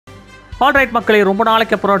Alright மக்களே, ரொம்ப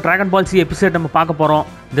நாளைக்கு அப்புறம் டிராகன் பால் சி எபிசோட் நம்ம பார்க்க போகிறோம்.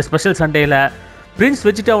 இந்த ஸ்பெஷல் சண்டேயில் பிரின்ஸ்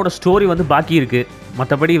வெஜிட்டாவோட ஸ்டோரி வந்து பாக்கி இருக்குது.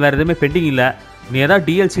 மற்றபடி வேறு எதுவுமே பெண்டிங் இல்லை. நீ ஏதாவது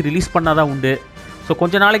டிஎல்சி ரிலீஸ் பண்ணால் தான் உண்டு. ஸோ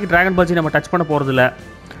கொஞ்ச நாளைக்கு டிராகன் பால் சி நம்ம டச் பண்ண போகிறதில்ல.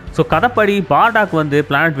 ஸோ கதைப்படி பார்டாக் வந்து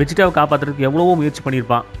பிளானட் வெஜிட்டாவை காப்பாற்றுறதுக்கு எவ்வளவோ முயற்சி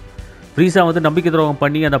பண்ணியிருப்பான். ஃப்ரீஸா வந்து நம்பிக்கை துரோகம்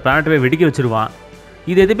பண்ணி அந்த பிளானட்டவே வெடிக்க வச்சுருவான்.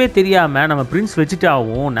 இது எதுவுமே தெரியாமல் நம்ம பிரின்ஸ்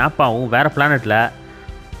வெஜிட்டாவும் நாப்பாவும் வேறு பிளானட்டில்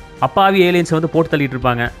அப்பாவி ஏலியன்ஸை வந்து போட்டு தள்ளிட்டு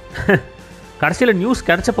இருப்பாங்க. கடைசியில் நியூஸ்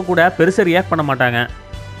கிடச்சப்போ கூட பெருசாக ரியாக்ட் பண்ண மாட்டாங்க.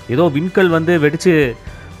 ஏதோ விண்கல் வந்து வெடித்து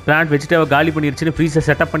பிளான்ட் வெஜிட்டாவை காலி பண்ணிருச்சுன்னு ஃப்ரீஸை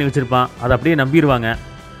செட்டப் பண்ணி வச்சுருப்பான். அதை அப்படியே நம்பிடுவாங்க.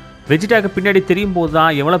 வெஜிட்டாவுக்கு பின்னாடி தெரியும் போது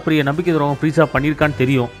தான் எவ்வளோ பெரிய நம்பிக்கை துரோகம் ஃப்ரீஸா பண்ணியிருக்கான்னு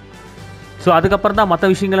தெரியும். ஸோ அதுக்கப்புறம் தான் மற்ற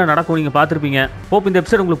விஷயங்கள்லாம் நடக்கும். நீங்கள் பார்த்துருப்பீங்க. ஹோப் இந்த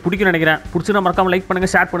எபிசோட் உங்களுக்கு பிடிக்கும்னு நினைக்கிறேன். பிடிச்சினா மறக்காமல் லைக்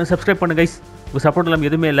பண்ணுங்கள், ஷேர் பண்ணுங்கள், சப்ஸ்கிரைப் பண்ணுங்கள் கைஸ். உங்கள் சப்போர்ட் இல்லாமல்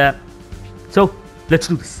எதுவுமே இல்லை. So let's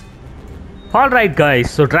do this. Alright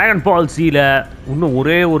guys, so dragon பால் சியில் இன்னும்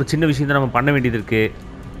ஒரே ஒரு சின்ன விஷயம் தான் நம்ம பண்ண வேண்டியது இருக்குது.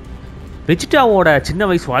 வெஜிட்டாவோட சின்ன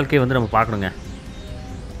வயசு வாழ்க்கையை வந்து நம்ம பார்க்கணுங்க.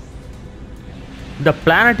 இந்த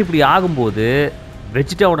பிளானட் இப்படி ஆகும்போது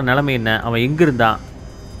வெஜிட்டாவோட நிலைமை என்ன, அவன் எங்கே இருந்தான்,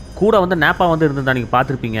 கூட வந்து நாப்பா வந்து இருந்திருந்தான். நீங்கள்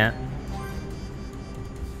பார்த்துருப்பீங்க.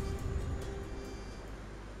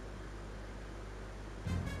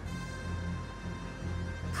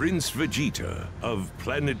 Prince Vegeta of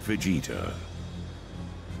planet Vegeta.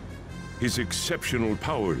 His exceptional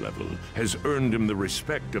power level has earned him the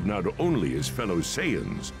respect of not only his fellow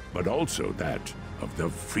Saiyans, but also that of the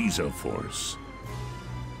Frieza Force.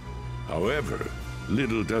 However,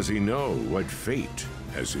 little does he know what fate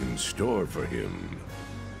has in store for him.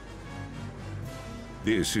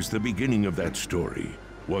 This is the beginning of that story,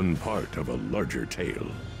 one part of a larger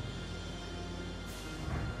tale.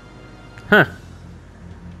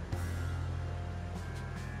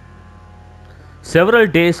 Several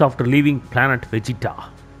days after leaving planet Vegeta.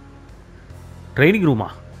 Training room.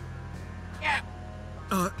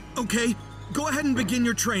 Okay. Go ahead and begin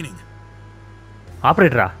your training.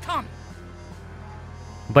 Operator.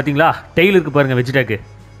 பாத்தீங்களா, tail இருக்கு பாருங்க வெஜிடாக்கு.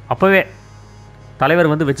 அப்பவே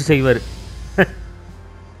தலைவர் வந்து வெச்சு செய்வார்.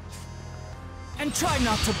 And try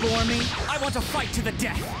not to bore me. I want to fight to the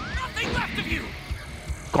death. Nothing left of you.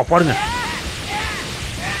 பாருங்க.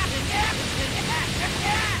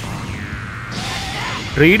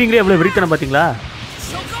 ட்ரீடிங்ல எவ்வளவு வெறித்தனம் பாத்தீங்களா?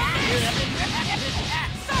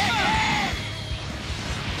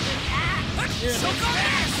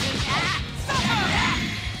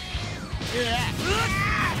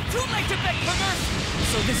 Too late to beg for mercy.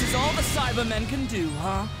 So this is all the Cybermen can do,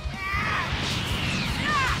 huh?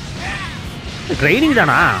 Training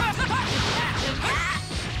தானா?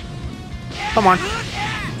 Come on.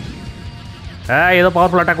 ஏதோ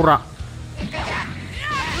powerful attack குடுறான்.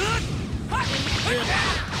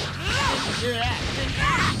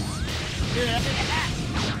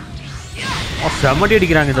 செம்மடி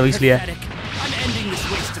அடிக்கிறாங்க இந்த வயசுலயே.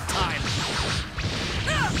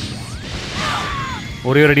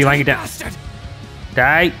 ஒரே ஒரு அடி வாங்கிட்டேன்.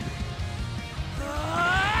 டாய்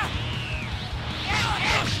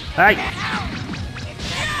டாய்.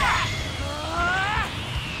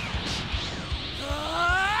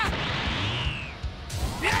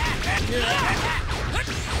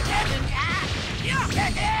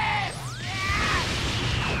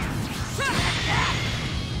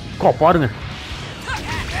 பாருங்க,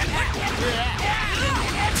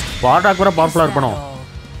 பார்டாக் கூட பவர்ஃபுல்லா இருக்கணும்.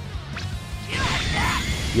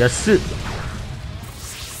 எஸ்.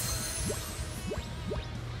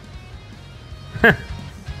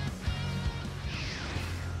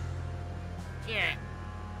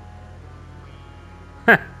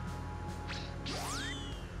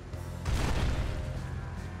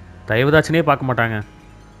 தயவுதாச்சனே பார்க்க மாட்டாங்க.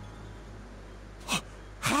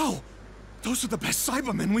 How? Those are the best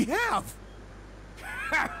Cybermen we have.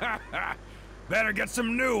 Better get some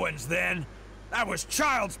new ones then. That was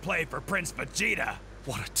child's play for Prince Vegeta.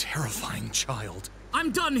 What a terrifying child. I'm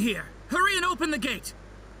done here. Hurry and open the gate.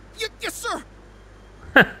 Yes, sir.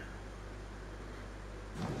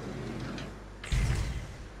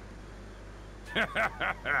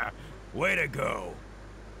 Way to go.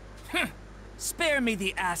 Spare me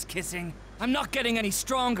the ass kissing. I'm not getting any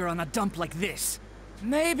stronger on a dump like this.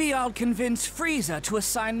 Maybe I'll convince Frieza to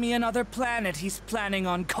assign me another planet he's planning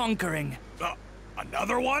on conquering.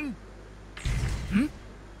 Another one?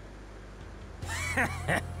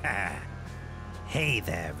 Hey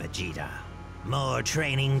there, Vegeta. More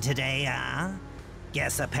training today, huh?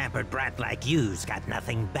 Guess a pampered brat like you's got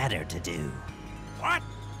nothing better to do. What?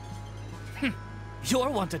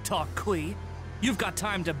 You're one to talk, Kui. You've got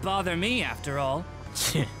time to bother me, after all.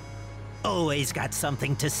 Always got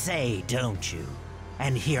something to say, don't you?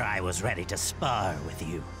 And here I was ready to spar with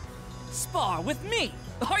you. Spar with me?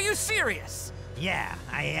 Are you serious? Yeah,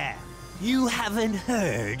 I am. You haven't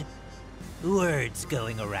heard? Words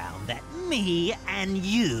going around that me and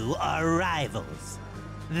you are rivals.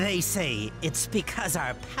 They say it's because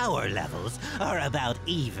our power levels are about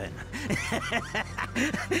even.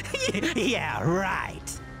 Yeah, right.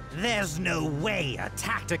 There's no way a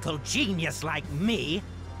tactical genius like me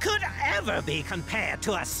could ever be compared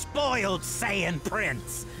to a spoiled Saiyan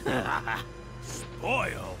prince.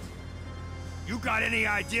 Spoiled? You got any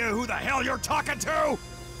idea who the hell you're talking to?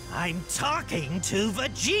 I'm talking to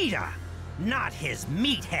Vegeta, not his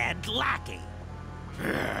meathead lackey.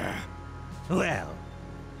 Well,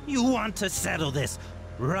 you want to settle this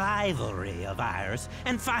rivalry of ours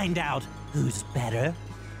and find out who's better?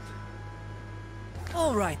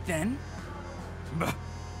 All right then.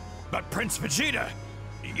 But Prince Vegeta,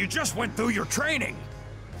 you just went through your training.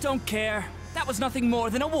 Don't care. That was nothing more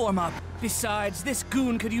than a warm-up. Besides, this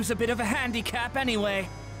goon could use a bit of a handicap anyway.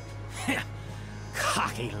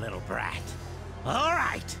 Cocky little brat. All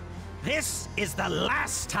right. This is the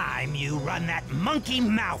last time you run that monkey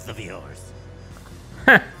mouth of yours.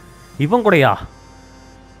 இவன் கூடயா?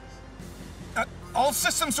 All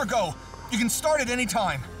systems are go. You can start at any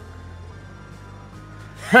time.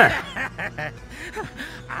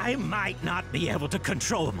 I might not be able to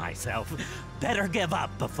control myself. Better give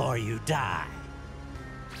up before you die.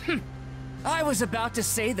 I was about to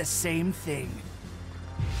say the same thing.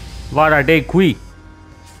 வாடா டேய் குய்.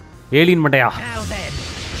 Alien மண்டையா. Now then,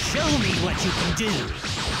 show me what you can do.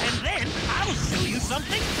 And then I'll show you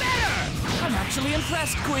something better. I'm actually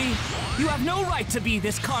impressed, Kui. You have no right to be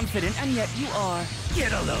this confident, and yet you are.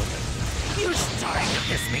 Get a load of it. You're starting to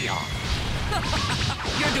piss me off.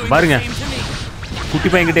 You're doing பாருங்க. the same to me. குட்டி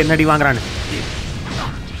பையன்கிட்ட என்ன அடி வாங்குறான்னு.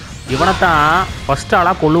 இவனைத்தான் first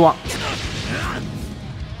ஆளா கொல்லுவான்.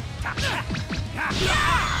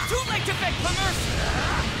 Too late to beg for mercy.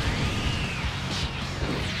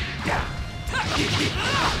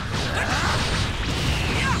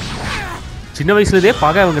 சின்ன வயசுலதே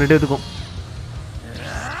பகை அவங்க ரெண்டு பேத்துக்கும்.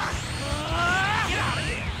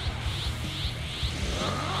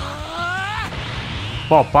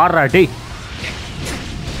 போ பாடுறா டேய்.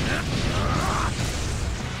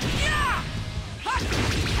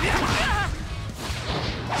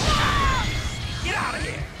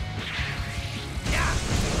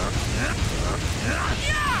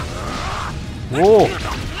 ஓ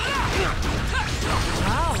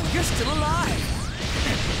Wow, you're still alive.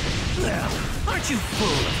 Well, aren't you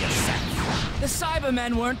full of yourself? The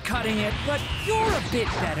Cybermen weren't cutting it, but you're a bit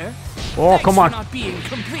better. Oh, Thanks come on. for not being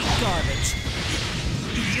complete garbage.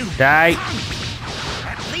 You டேய்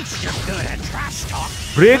at least you're good at trash talk.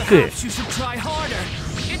 Break. Perhaps you should try harder.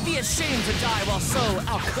 It'd be a shame to die while so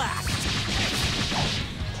outclassed.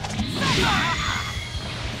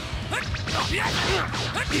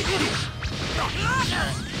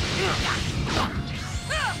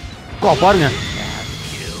 போ பாருங்க.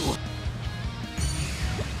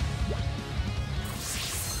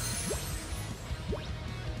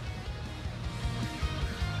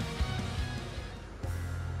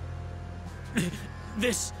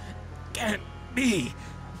 This can't be.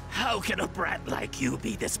 How can a brat like you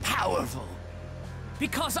be this powerful?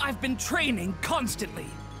 Because I've been training constantly.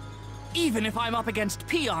 Even if I'm up against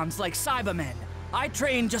peons like Cybermen, I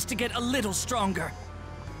train just to get a little stronger.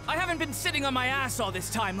 I haven't been sitting on my ass all this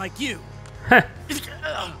time like you.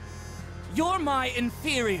 You're my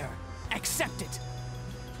inferior. Accept it.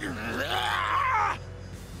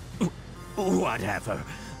 Whatever.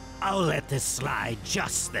 I'll let this slide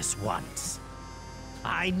just this once.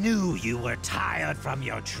 I knew you were tired from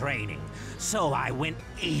your training, so I went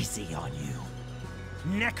easy on you.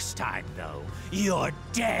 Next time, though, you're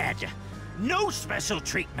dead. No special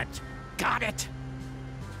treatment. Got it?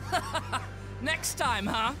 Next time,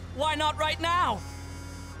 huh? Why not right now?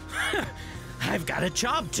 I've got a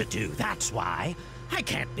job to do, that's why. I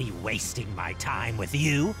can't be wasting my time with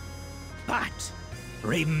you. But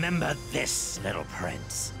remember this, little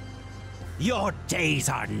prince. Your days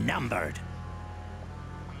are numbered.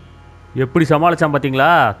 எப்படி சமாளிச்சான் பாத்தீங்களா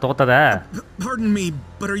தோத்தத. Pardon me,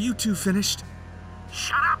 but are you two finished?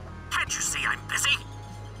 Shut up! Can't you see I'm busy?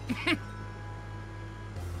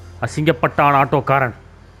 அசிங்கப்பட்டான் ஆட்டோக்காரன்.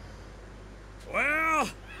 Well,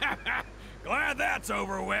 glad that's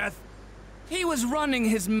over with. He was running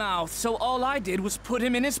his mouth, so all I did was put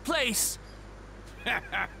him in his place.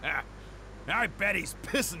 I bet he's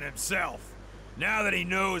pissing himself, now that he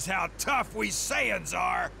knows how tough we Saiyans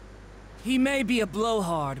are. He may be a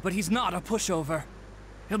blowhard, but he's not a pushover.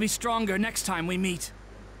 He'll be stronger next time we meet.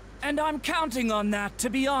 And I'm counting on that, to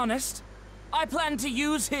be honest. I plan to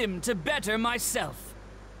use him to better myself.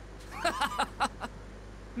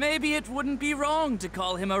 Maybe it wouldn't be wrong to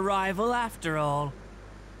call him a rival after all.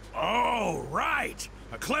 Oh, right!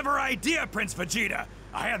 A clever idea, Prince Vegeta!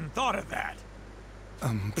 I hadn't thought of that.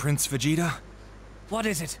 Prince Vegeta? What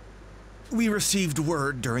is it? We received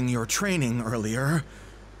word during your training earlier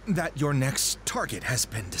that your next target has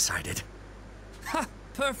been decided. Ha!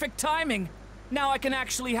 Perfect timing. Now I can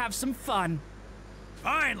actually have some fun.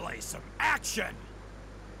 Finally, some action!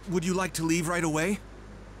 Would you like to leave right away?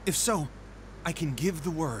 If so, I can give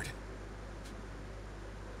the word.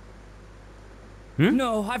 No,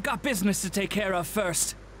 I've got business to take care of first.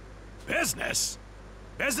 Business?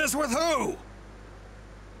 Business with who?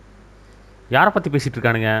 யாரை பற்றி பேசிகிட்டு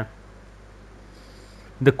இருக்கானுங்க?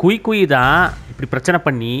 இந்த குய் தான் இப்படி பிரச்சனை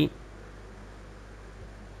பண்ணி.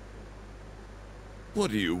 What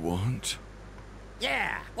do you want?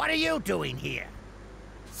 Yeah, what are you doing here?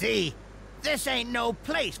 See, this ain't no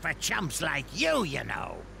place for chumps like you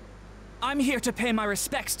know. I'm here to pay my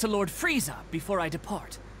respects to Lord Frieza before I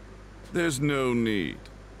depart. There's no need.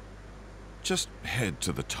 Just head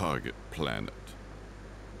to the target planet.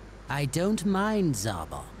 I don't mind,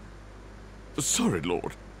 Zaba. Sorry,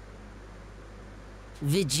 Lord.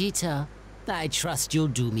 Vegeta, I trust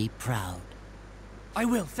you'll do me proud. I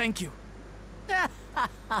will, thank you.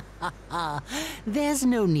 There's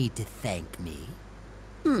no need to thank me.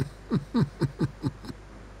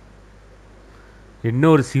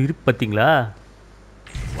 இன்னொரு சிரிப்பு பார்த்தீங்களா?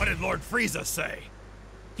 What did Lord Frieza say?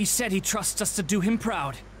 He said he trusts us to do him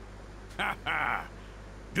proud.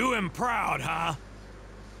 Do him proud, huh?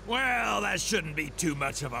 Well, that shouldn't be too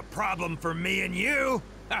much of a problem for me and you.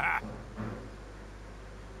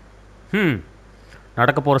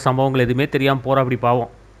 நடக்க போகிற சம்பவங்கள் எதுவுமே தெரியாமல் போகிற அப்படி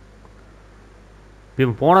பாவம்.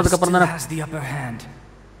 இப்போ போனதுக்கப்புறம் தானே has the upper hand,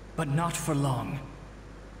 but not for long.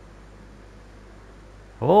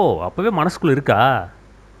 ஓ அப்போவே மனசுக்குள்ளே இருக்கா?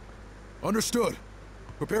 Understood.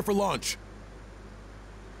 Prepare for launch.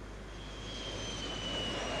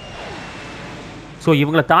 So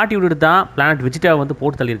இவங்களை தாட்டி விட்டுட்டு தான் பிளானட் வெஜிடாவை வந்து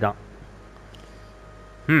போட்டு தள்ளியிருக்கான்.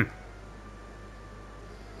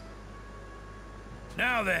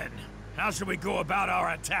 Now then, how should we go about our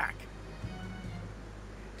attack?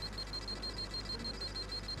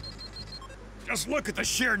 Just look at the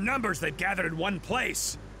sheer numbers they've gathered in one place.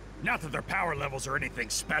 Not that their power levels are anything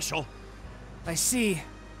special. I see.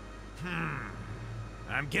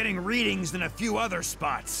 I'm getting readings in a few other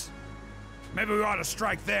spots. Maybe we ought to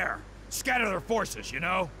strike there. Scatter their forces, you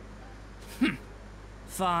know?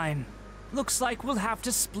 Fine. Looks like we'll have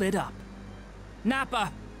to split up. Nappa,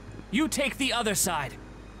 you take the other side.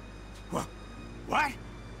 What?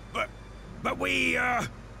 But we,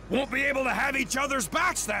 won't be able to have each other's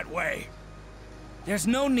backs that way. There's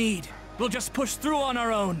no need. We'll just push through on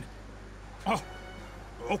our own. Oh,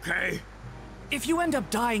 okay. If you end up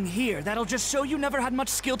dying here, that'll just show you never had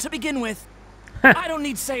much skill to begin with. I don't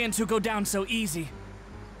need Saiyans who go down so easy.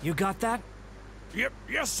 You got that? Yep,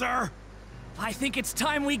 yes, sir. I think it's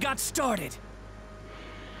time we got started.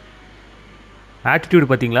 Attitude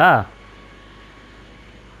பார்த்தீங்களா?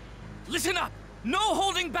 Listen up! No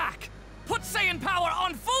holding back! Put Saiyan power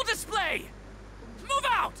on full display! Move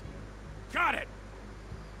out! Got it!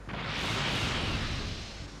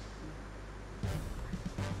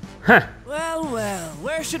 Well,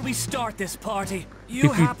 where should we start this party? You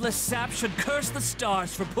hapless sap should curse the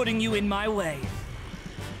stars for putting you in my way.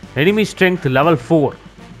 Enemy strength level 4.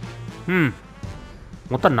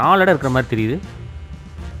 மொத்தம் 4 இடம் இருக்கிற மாதிரி தெரியுது.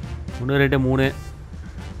 1 2 3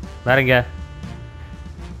 வேறங்க.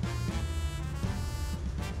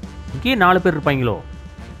 இங்கே 4 பேர் இருப்பாங்களோ?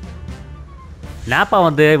 நாப்பா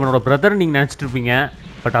வந்து இவனோட பிரதர் நீங்கள் நினச்சிட்டு இருப்பீங்க.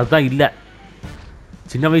 பட் அதுதான் இல்லை.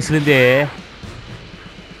 சின்ன வயசுலேருந்தே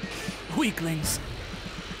Weaklings.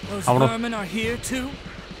 Those vermin are here too?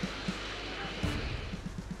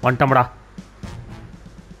 வந்துட்டோம்டா.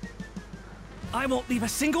 I won't leave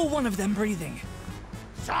a single one of them breathing.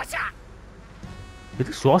 Sosa!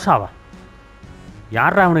 இது சோசாவா?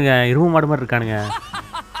 யாரா அவனுங்க இரும்பு மாடு மாதிரி இருக்கானுங்க?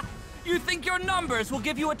 You think your numbers will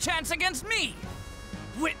give you a chance against me?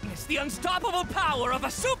 Witness the unstoppable power of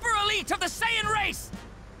a super elite of the Saiyan race!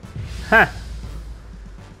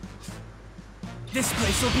 This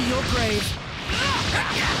place will be your grave.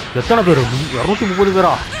 எத்தனை பேர்? 230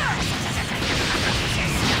 பேரா?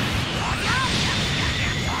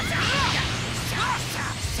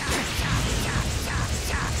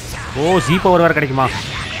 ஓ ஜி பவர் வேறு கிடைக்குமா?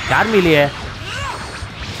 யாருமே இல்லையே.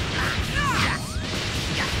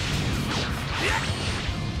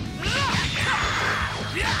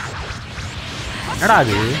 என்னடா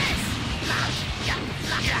அது?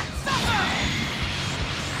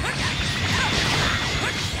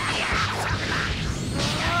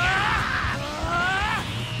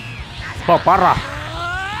 பா பாறா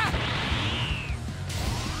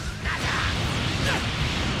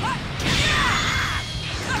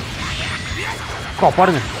பா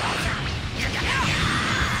பாருங்க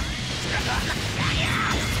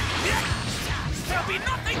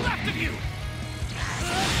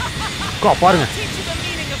பா பாருங்க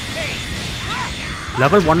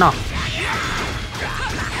லெவல் 1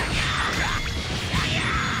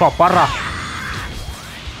 பா பாறா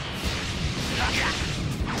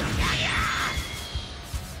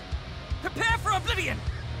Prepare for oblivion.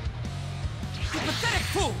 You pathetic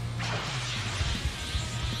fool.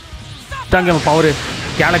 தாங்க பவர்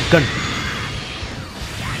கேலக் கன்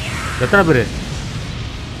எத்தனை பேர்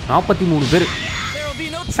 43 பேர் There will be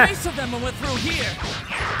no trace of them when we're through here.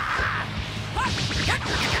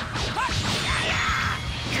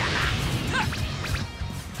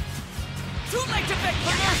 Too late to beg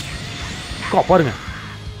for mercy. கா பாருங்க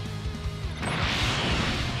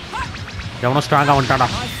எவனோ ஸ்ட்ராங்கா வந்துட்டாடா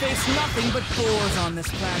I face nothing but bores on this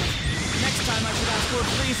planet. Next time I should ask Lord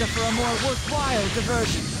Frieza for a more worthwhile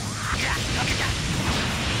diversion.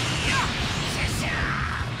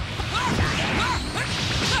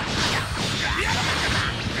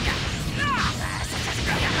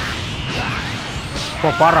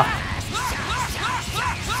 பா பாறா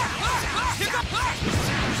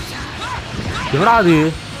என்னடா அது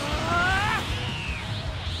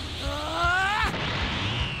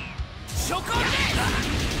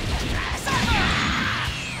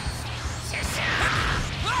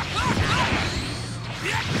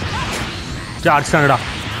அடிச்சாங்கடா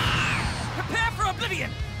Prepare for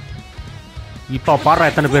oblivion. இப்போ பாடுறா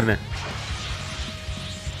எத்தனை பேர்னு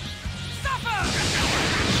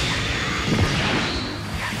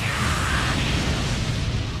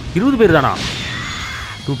இருபது பேர் தானா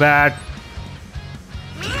two bad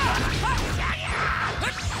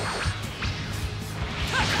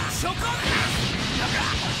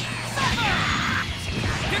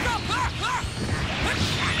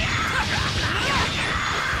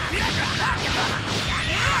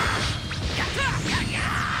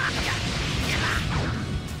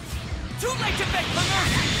Too late to beg for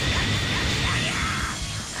mercy.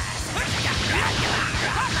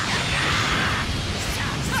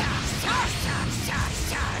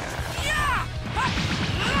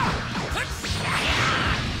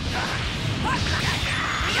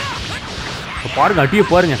 பாருங்க அடியே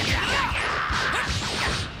பாருங்க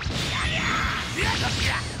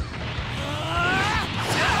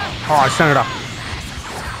அடிச்சாங்கடா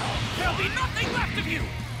There'll be nothing left of you.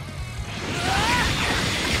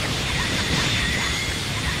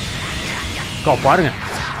 பாருங்க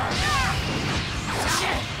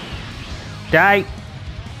டாய்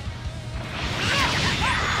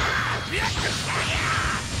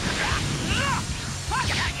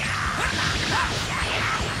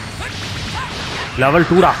லெவல்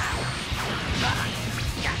 2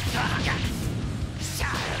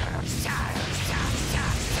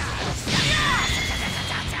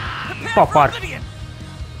 டா பார்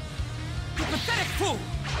You pathetic fool.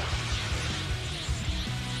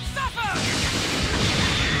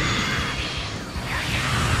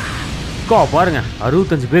 பாருங்க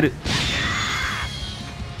 65 பேர்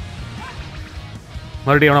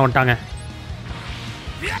மறுபடியும் எவனா வந்துட்டாங்க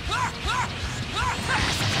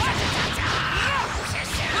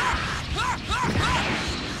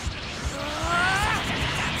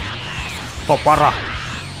பாரா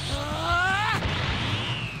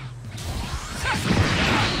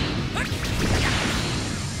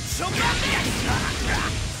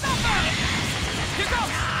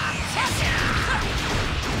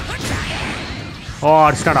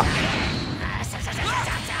அடிச்சிட்டாடா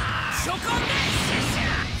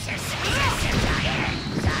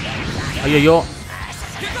ஐயோ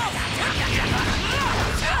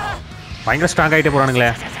பயங்கர ஸ்ட்ராங் ஆகிட்டே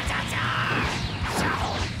போறானுங்களே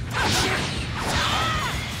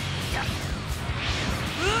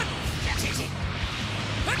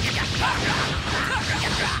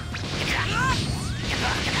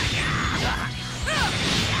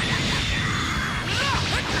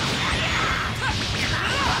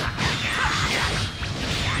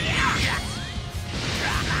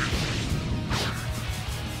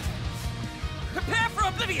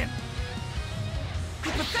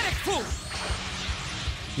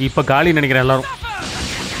இப்ப காலி நினைக்கிறேன் எல்லாரும்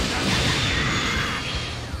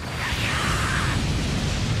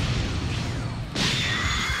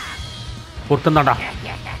பொருத்தம் தான்டா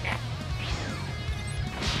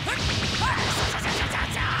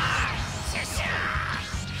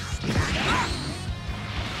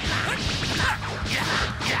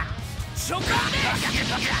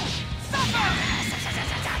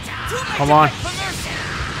Come on.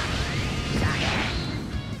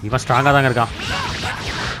 இவன் ஸ்ட்ராங்கா தாங்க இருக்கான்.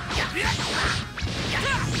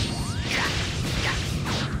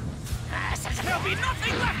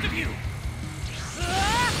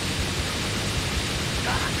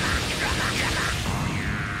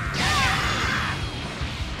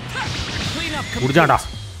 முடிஞ்சாடா.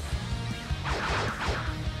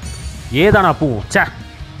 ஏதானா பூ சே.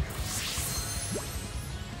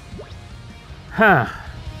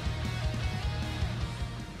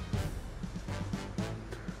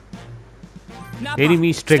 Enemy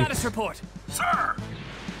strength. Status report. Sir,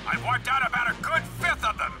 I've wiped out about a good fifth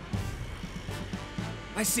of them.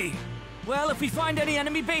 I see. Well, if we find any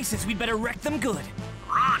enemy bases, we'd better wreck them good.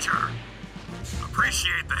 Roger.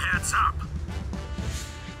 Appreciate the heads up.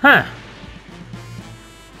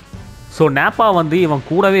 So Nepa வந்து இவன்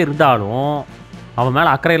கூடவே இருந்தாலும் அவன் மேலே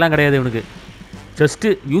அக்கறையெல்லாம் கிடையாது இவனுக்கு. Just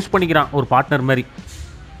use பண்ணிக்கிறான் ஒரு பார்ட்னர் மாதிரி.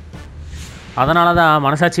 அதனால தான்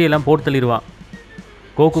மனசாட்சியெல்லாம் போட்டு தள்ளிடுவான்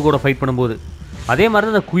கோகு கூட ஃபைட் பண்ணும்போது. அதே மாதிரி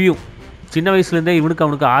தான் இந்த குயும் சின்ன வயசுலேருந்தே இவனுக்கு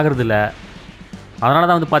அவனுக்கு ஆகிறதில்ல. அதனால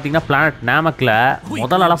தான் வந்து பார்த்தீங்கன்னா பிளானட் நாமக்கில்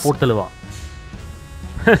முதலாலாம் போட்டு தள்ளுவான்.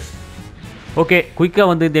 ஓகே, குயிக்காக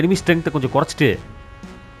வந்து இந்த எனிமி ஸ்ட்ரென்த்தை கொஞ்சம் குறைச்சிட்டு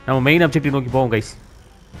நம்ம மெயின் அப்ஜெக்டிவ் நோக்கி போவோம் கைஸ்.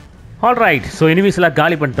 ஆல்ரைட், ஸோ எனிமீஸ் எல்லாம்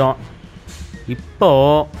காலி பண்ணிட்டோம்.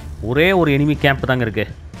 இப்போது ஒரே ஒரு எனிமி கேம்ப் தாங்க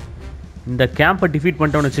இருக்குது. இந்த கேம்பை டிஃபீட்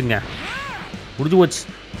பண்ணிட்டோன்னு வச்சுங்க, முடிஞ்சு போச்சு.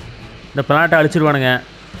 இந்த பிளானட்டை அழிச்சிருவானுங்க.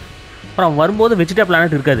 அப்புறம் வரும்போது வெஜிடா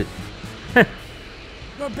பிளானட் இருக்காது.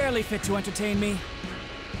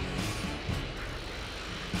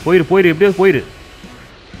 போயிரு எப்படியோ போயிரு.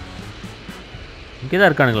 இங்கே தான்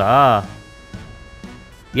இருக்கானுங்களா?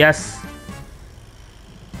 S.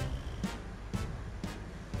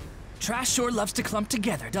 Trash sure loves to clump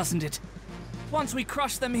together, doesn't it? Once we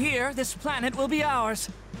crush them here, this planet will be ours.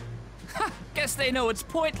 Guess they know it's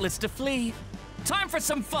pointless to flee. Time for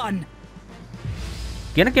some fun.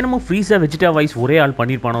 எனக்கு என்னமோ ஃப்ரீஸா Vegeta voice ஒரே ஆள்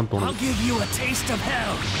பண்ணிருப்பானோன்னு தோணுது. I'll give you a taste of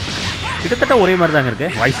hell. கிட்டத்தட்ட ஒரே மாதிரி தாங்க இருக்கு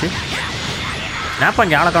வாய்ஸ். நாப்பா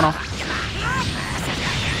இங்கே ஆளை காணோம்.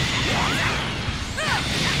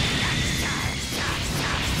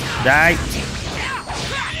 டேய்,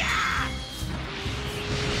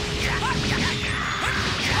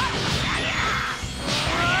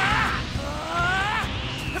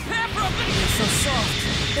 So soft,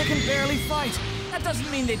 they can barely fight. That doesn't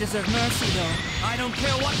mean they deserve mercy, though. I don't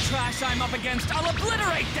care what trash I'm up against, I'll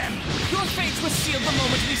obliterate them! Your fates were sealed the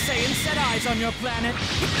moment we Saiyan set eyes on your planet.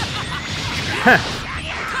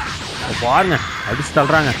 பாருங்க அடிச்சு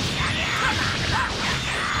தள்ளுறாங்க.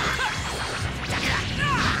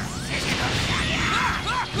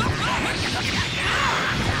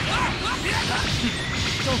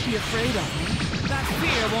 Don't be afraid of me. That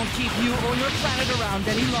fear won't keep you or your planet around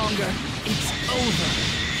any longer. It's over.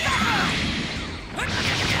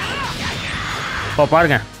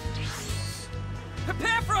 பாருங்க,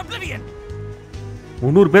 Prepare for oblivion.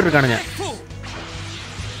 300 பேர் இருக்கானுங்க.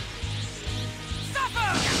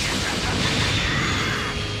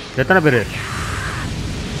 எத்தனை பேர்?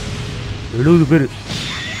 70 பேர்.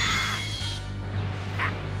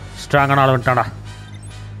 ஸ்ட்ராங்கான ஆள் வந்துட்டான்டா.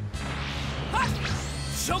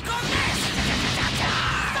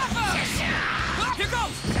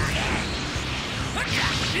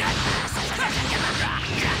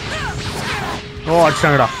 ஓ,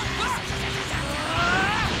 அடிச்சாங்கடா.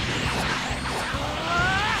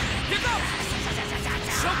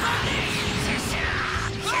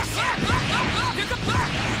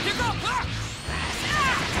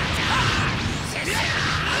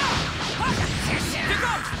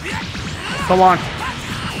 Come on.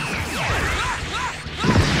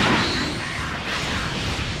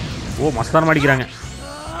 ஓ, மஸ்தானம் அடிக்கிறாங்க.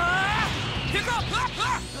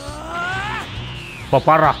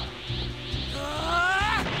 பாரா.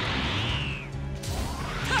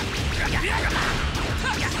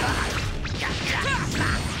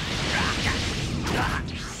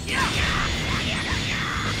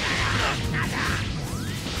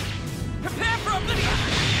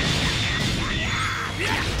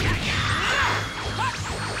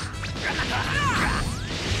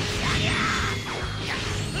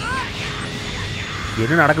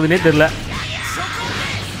 என்ன நடக்குதுன்னே தெரியல.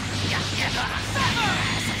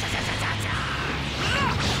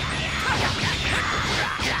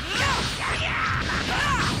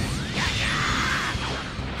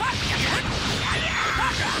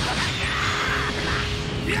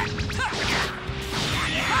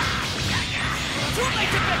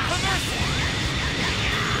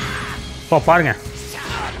 பாருங்க,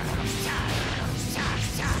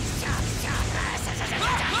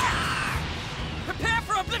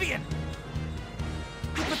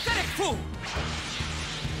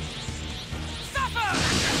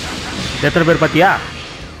 எத்தனை பேர் பாத்தியா?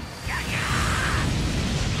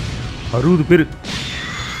 60 பேர்.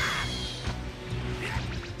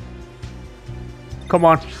 Come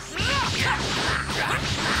on.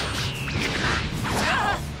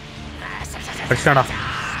 அடிச்சாடா.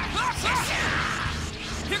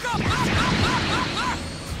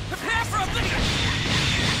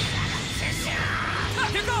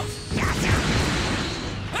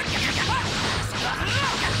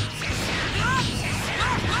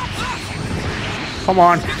 Come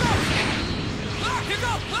on.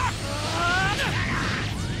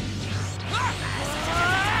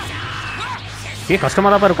 கஷ்டமா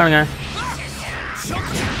தான் இருக்கானுங்க.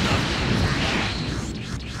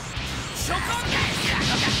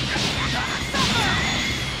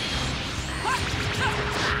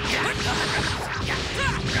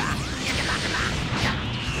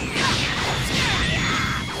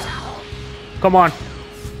 Come on.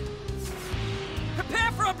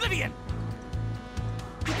 Prepare for oblivion.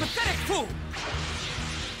 You pathetic fool.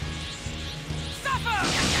 Suffer.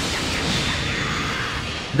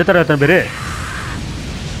 இந்த தடவை எத்தனை பேரு?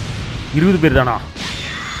 20 பேர் தானா?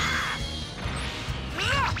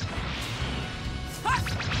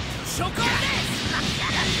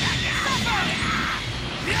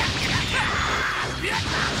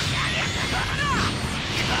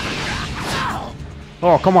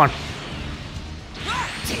 Oh, come on.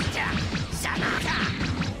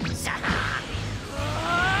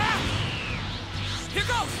 Here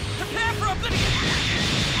goes. Prepare for oblivion.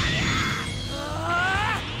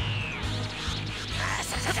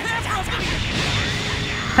 Prepare for oblivion.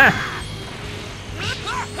 Huh.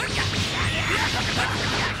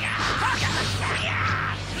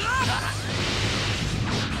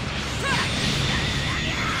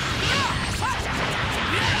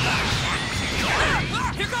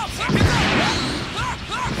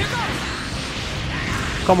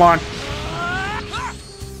 Come on.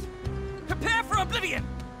 Prepare for oblivion.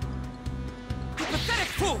 You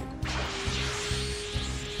pathetic fool.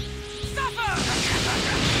 Suffer.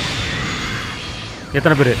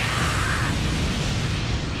 எத்தனை பேர்?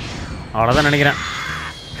 அவ்வளோதான் நினைக்கிறேன்.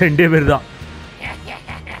 2 பேர் தான்.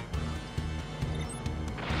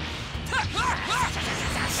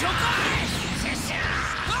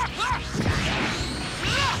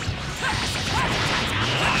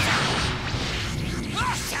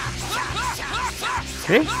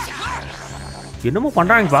 என்னமோ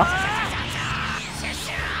பண்றாங்கப்பா.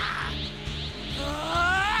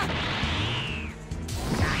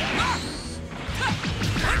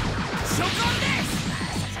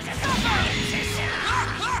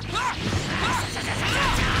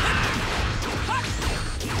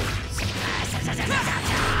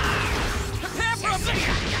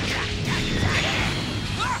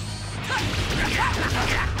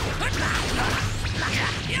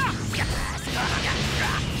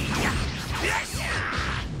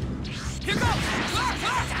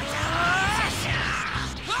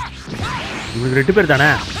 இவங்க 2 பேர் தானே?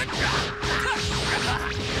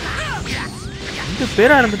 2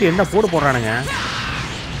 பேரா இருந்துட்டு என்ன போடுறானுங்க?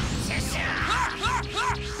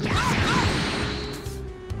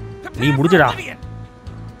 நீ முடிஞ்சடா.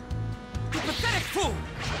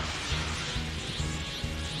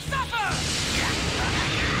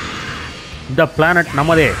 இந்த பிளானட்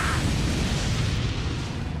நம்மதே.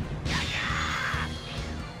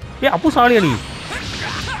 அப்பு சாலியா நீ?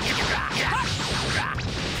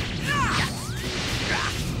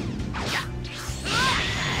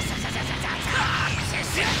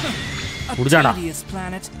 முடிஞ்சாடா.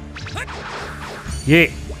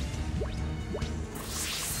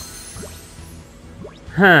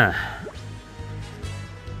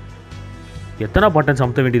 எத்தனை பட்டன்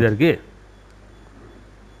அமுத்த வேண்டியதா இருக்கு?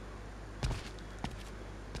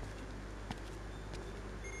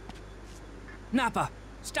 Nappa,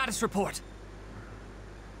 status report.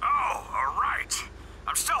 Oh, all right.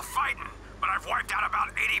 I'm still fighting, but I've wiped out about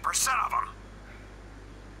 80% of them.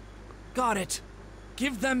 Got it.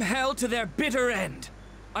 Give them hell to their bitter end.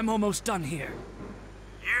 I'm almost done here.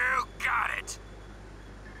 You got it.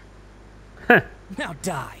 Now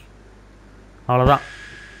die. அவ்வளோதான்.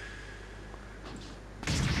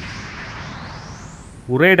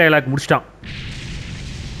 ஒரே dialogue முடிச்சிட்டான்.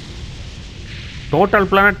 Total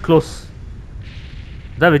planet close.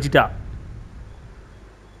 The Vegeta.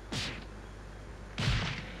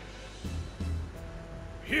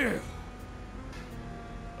 Phew.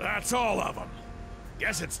 That's all of them.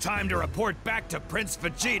 Guess it's time to report back to Prince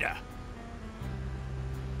Vegeta.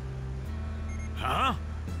 Huh?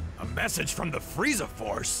 A message from the Frieza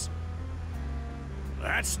Force?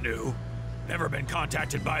 That's new. Never been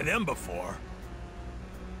contacted by them before.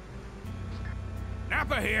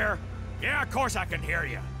 Nappa here. Yeah, of course I can hear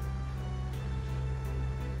you.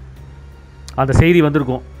 அந்த செய்தி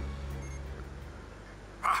வந்திருக்கும்.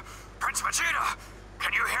 Prince Vegeta,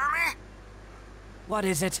 can you hear me? What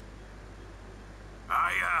is it?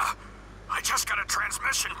 I just got a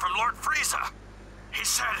transmission from Lord Frieza. He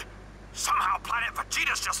said somehow planet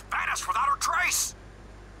Vegeta's just vanished without a trace.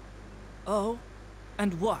 Oh,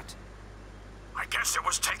 and what? I guess it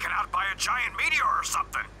was taken out by a giant meteor or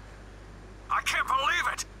something. I can't believe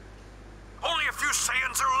it. Only a few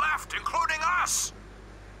Saiyans are left, including us.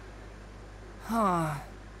 Huh.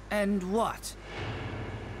 And what?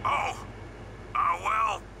 Oh.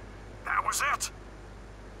 Well, that was it.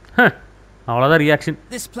 அவ்வளோதான் reaction.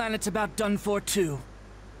 This planet's about done for too.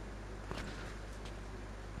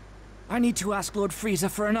 I need to ask Lord Frieza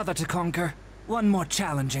for another to conquer. One more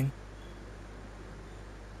challenging.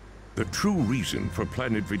 The true reason for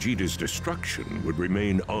planet Vegeta's destruction would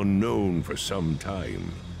remain unknown for some time.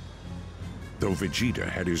 Though Vegeta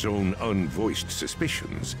had his own unvoiced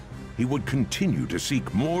suspicions, he would continue to seek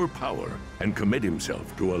more power and commit himself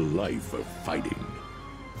to a life of fighting.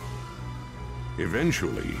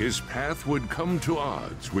 Eventually, his path would come to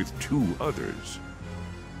odds with two others.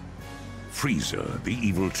 Frieza, the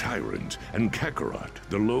evil tyrant, and Kakarot,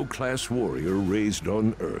 the low-class warrior raised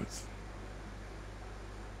on Earth.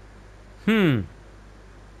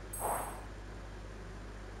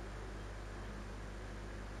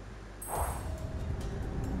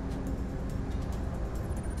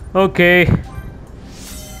 Okay,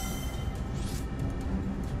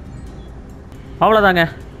 அவ்வளோதாங்க.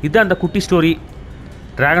 இதுதான் அந்த குட்டி story.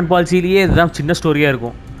 Dragon பால் ஜிலேயே இதுதான் சின்ன ஸ்டோரியாக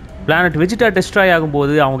இருக்கும். Planet Vegeta destroy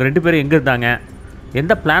ஆகும்போது அவங்க 2 பேரும் எங்கே இருந்தாங்க,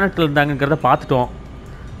 எந்த பிளானட்டில் இருந்தாங்கங்கிறத பார்த்துட்டோம்.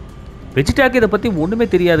 வெஜிடாக்கு இதை பற்றி ஒன்றுமே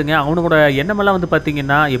தெரியாதுங்க. அவனோட எண்ணமெல்லாம் வந்து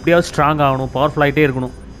பார்த்திங்கன்னா எப்படியாவது ஸ்ட்ராங் ஆகணும், பவர்ஃபுல் ஆகிட்டே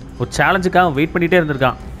இருக்கணும். ஒரு சேலஞ்சுக்காக வெயிட் பண்ணிகிட்டே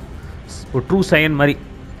இருந்திருக்கான், ஒரு ட்ரூ சையன் மாதிரி.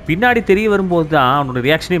 பின்னாடி தெரிய வரும்போது தான் அவனோட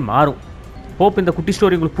ரியாக்ஷனே மாறும். ஹோப் இந்த குட்டி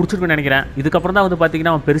ஸ்டோரி உங்களுக்கு பிடிச்சிருக்குன்னு நினைக்கிறேன். இதுக்கப்புறம் தான் வந்து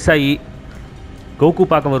பார்த்திங்கன்னா அவன் பெருசாகி கோகு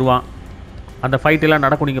பார்க்க வருவான். அந்த ஃபைட்டெல்லாம்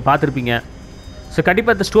நடக்கும், நீங்கள் பார்த்துருப்பீங்க. ஸோ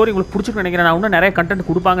கண்டிப்பாக இந்த ஸ்டோரி உங்களுக்கு பிடிச்சிருக்குன்னு நினைக்கிறேன். நான் இன்னும் நிறைய கண்டென்ட்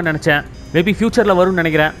கொடுப்பாங்கன்னு நினச்சேன். மேபி ஃபியூச்சரில் வரும்னு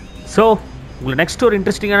நினைக்கிறேன். ஸோ உங்களுக்கு நெக்ஸ்ட் ஒரு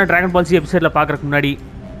இன்ட்ரெஸ்டிங்கான டிராகன் பால் ஜி எபிசோடில் பார்க்குறதுக்கு முன்னாடி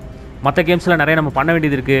மற்ற கேம்ஸில் நிறைய நம்ம பண்ண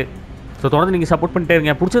வேண்டியது இருக்குது. ஸோ தொடர்ந்து நீங்கள் சப்போர்ட் பண்ணிட்டே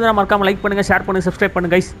இருங்க. பிடிச்சதுனா மறக்காமல் லைக் பண்ணுங்கள், ஷேர் பண்ணுங்கள், சப்ஸ்கிரைப்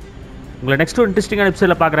பண்ணுங்கள் கைஸ். உங்களை நெக்ஸ்ட் ஒரு இன்ட்ரெஸ்டிங்கான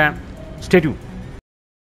எபிசோடில் பார்க்குறேன். Stay tune.